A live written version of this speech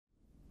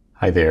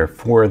Hi there,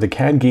 for the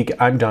CAD Geek,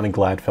 I'm Donnie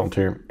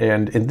Gladfelter,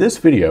 and in this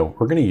video,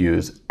 we're going to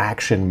use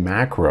action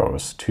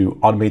macros to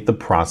automate the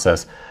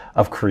process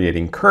of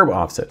creating curb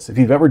offsets. If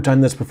you've ever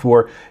done this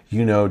before,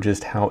 you know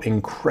just how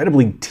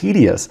incredibly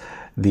tedious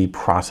the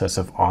process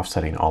of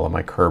offsetting all of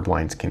my curb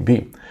lines can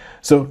be.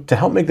 So to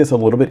help make this a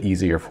little bit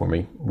easier for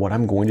me, what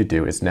I'm going to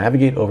do is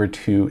navigate over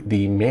to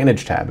the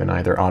Manage tab in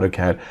either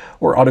AutoCAD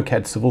or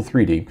AutoCAD Civil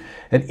 3D,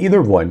 and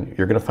either one,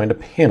 you're going to find a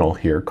panel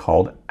here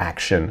called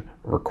Action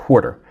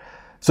Recorder.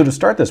 So to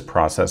start this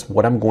process,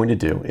 what I'm going to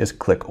do is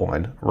click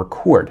on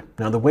Record.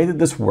 Now the way that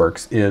this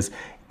works is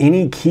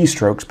any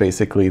keystrokes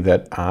basically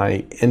that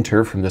I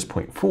enter from this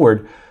point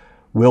forward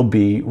will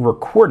be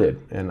recorded,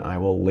 and I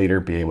will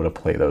later be able to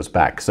play those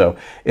back. So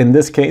in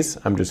this case,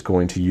 I'm just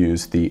going to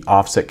use the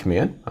offset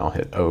command. I'll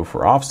hit O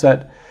for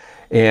offset.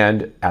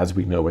 And as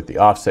we know with the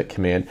offset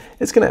command,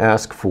 it's going to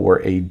ask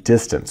for a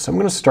distance. So I'm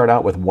going to start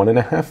out with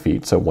 1.5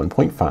 feet, so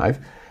 1.5,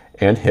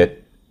 and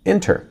hit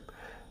Enter.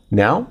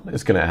 Now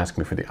it's going to ask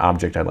me for the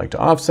object I'd like to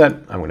offset.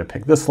 I'm going to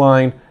pick this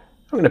line.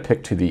 I'm going to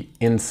pick to the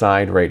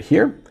inside right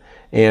here.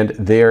 And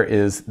there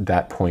is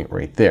that point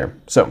right there.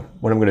 So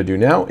what I'm going to do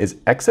now is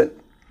exit.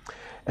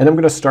 And I'm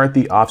going to start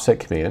the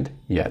offset command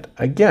yet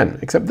again,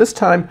 except this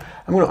time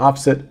I'm going to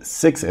offset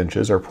 6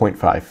 inches or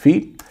 0.5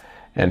 feet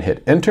and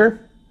hit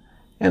enter.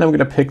 And I'm going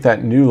to pick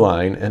that new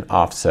line and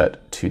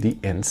offset to the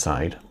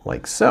inside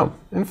like so.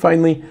 And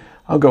finally,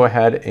 I'll go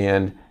ahead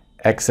and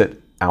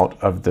exit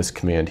out of this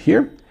command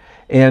here.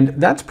 And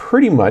that's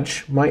pretty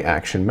much my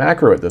action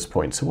macro at this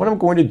point. So what I'm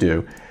going to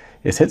do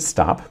is hit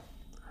stop.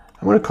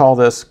 I'm going to call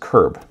this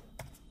curb.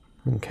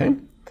 Okay.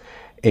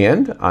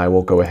 And I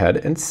will go ahead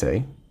and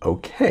say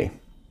okay.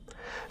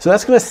 So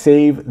that's going to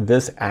save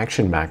this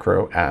action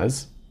macro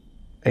as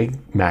a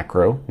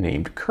macro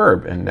named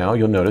curb. And now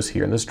you'll notice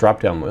here in this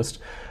drop-down list,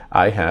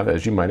 I have,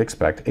 as you might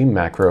expect, a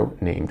macro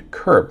named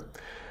curb.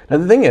 Now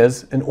the thing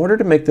is, in order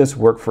to make this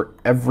work for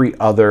every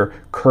other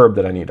curb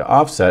that I need to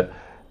offset,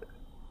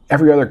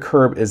 every other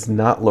curb is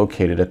not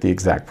located at the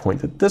exact point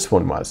that this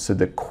one was. So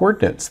the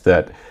coordinates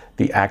that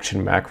the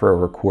action macro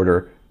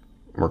recorder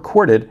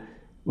recorded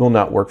will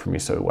not work for me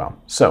so well.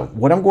 So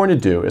what I'm going to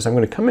do is I'm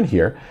going to come in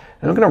here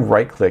and I'm going to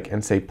right click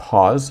and say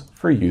pause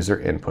for user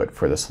input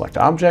for the select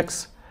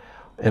objects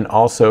and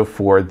also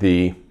for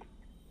the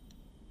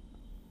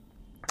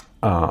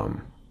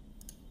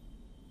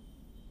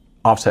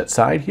offset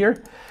side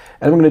here.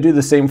 And I'm going to do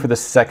the same for the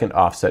second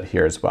offset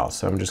here as well.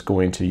 So I'm just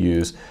going to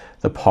use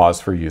the pause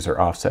for user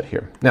offset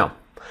here. Now,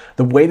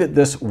 the way that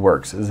this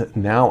works is that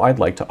now I'd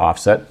like to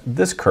offset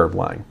this curb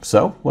line.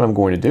 So what I'm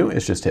going to do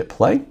is just hit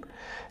play,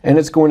 and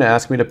it's going to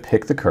ask me to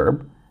pick the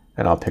curb,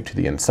 and I'll pick to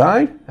the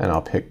inside, and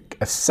I'll pick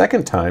a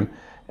second time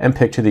and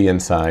pick to the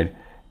inside,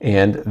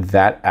 and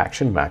that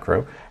action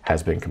macro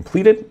has been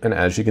completed. And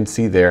as you can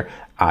see there,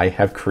 I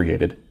have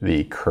created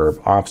the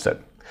curb offset.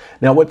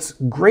 Now what's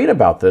great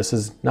about this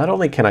is not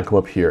only can I come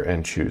up here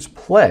and choose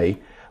play,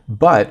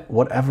 but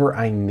whatever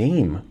I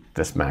name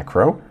this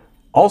macro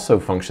also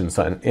functions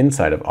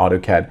inside of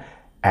AutoCAD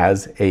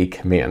as a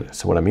command.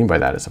 So what I mean by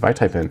that is if I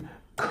type in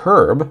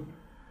curb,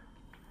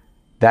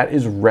 that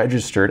is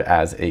registered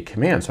as a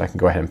command. So I can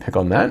go ahead and pick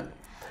on that.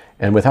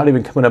 And without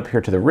even coming up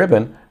here to the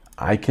ribbon,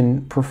 I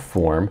can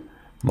perform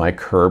my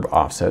curb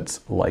offsets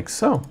like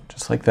so.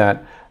 Just like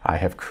that, I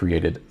have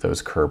created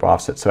those curb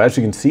offsets. So as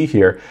you can see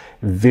here,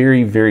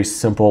 very, very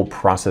simple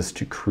process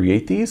to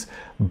create these,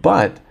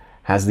 but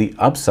has the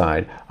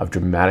upside of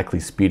dramatically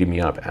speeding me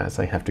up as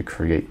I have to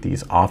create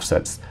these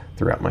offsets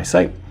throughout my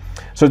site.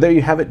 So there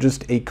you have it,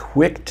 just a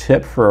quick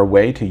tip for a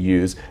way to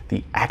use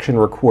the action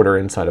recorder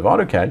inside of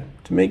AutoCAD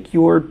to make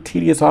your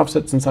tedious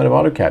offsets inside of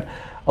AutoCAD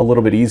a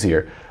little bit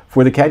easier.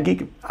 For the CAD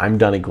Geek, I'm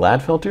Donnie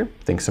Gladfelter.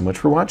 Thanks so much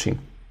for watching.